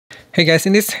Hey guys,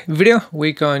 in this video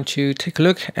we're going to take a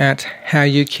look at how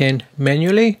you can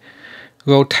manually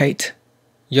rotate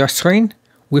your screen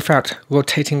without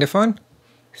rotating the phone.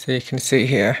 So you can see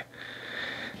here.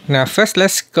 Now first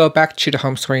let's go back to the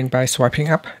home screen by swiping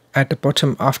up at the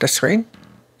bottom of the screen.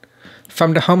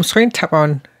 From the home screen, tap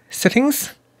on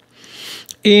Settings.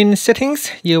 In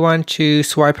Settings, you want to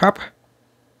swipe up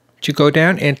to go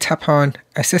down and tap on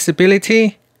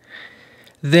Accessibility.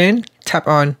 Then tap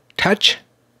on Touch.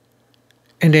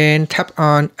 And then tap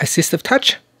on Assistive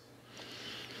Touch.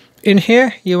 In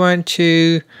here, you want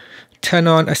to turn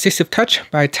on Assistive Touch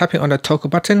by tapping on the toggle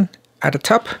button at the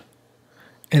top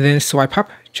and then swipe up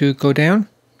to go down.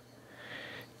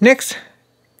 Next,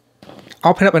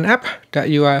 open up an app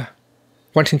that you are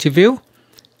wanting to view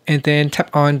and then tap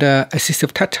on the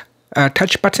Assistive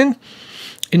Touch button.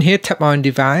 In here, tap on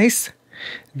Device,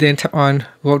 then tap on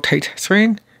Rotate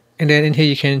Screen, and then in here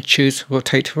you can choose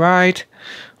Rotate Right,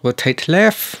 Rotate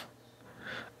Left,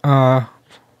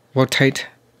 rotate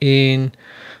in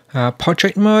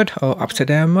portrait mode or upside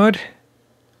down mode,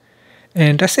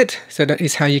 and that's it. So that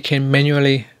is how you can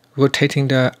manually rotating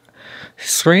the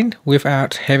screen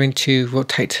without having to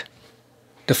rotate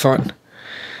the phone.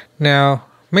 Now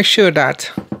make sure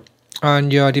that on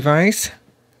your device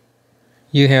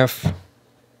you have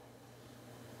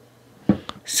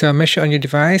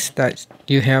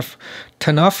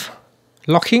turned off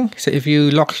locking. So if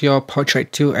you lock your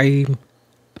portrait to a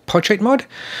portrait mode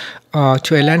or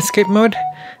to a landscape mode,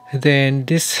 then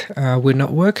this will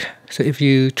not work. So if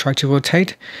you try to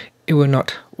rotate, it will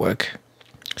not work.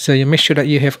 So you make sure that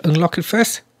you have unlocked it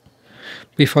first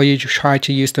before you try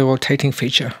to use the rotating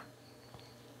feature.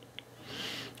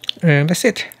 And that's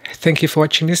it. Thank you for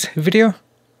watching this video.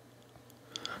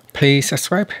 Please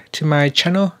subscribe to my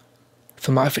channel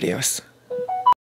for more videos.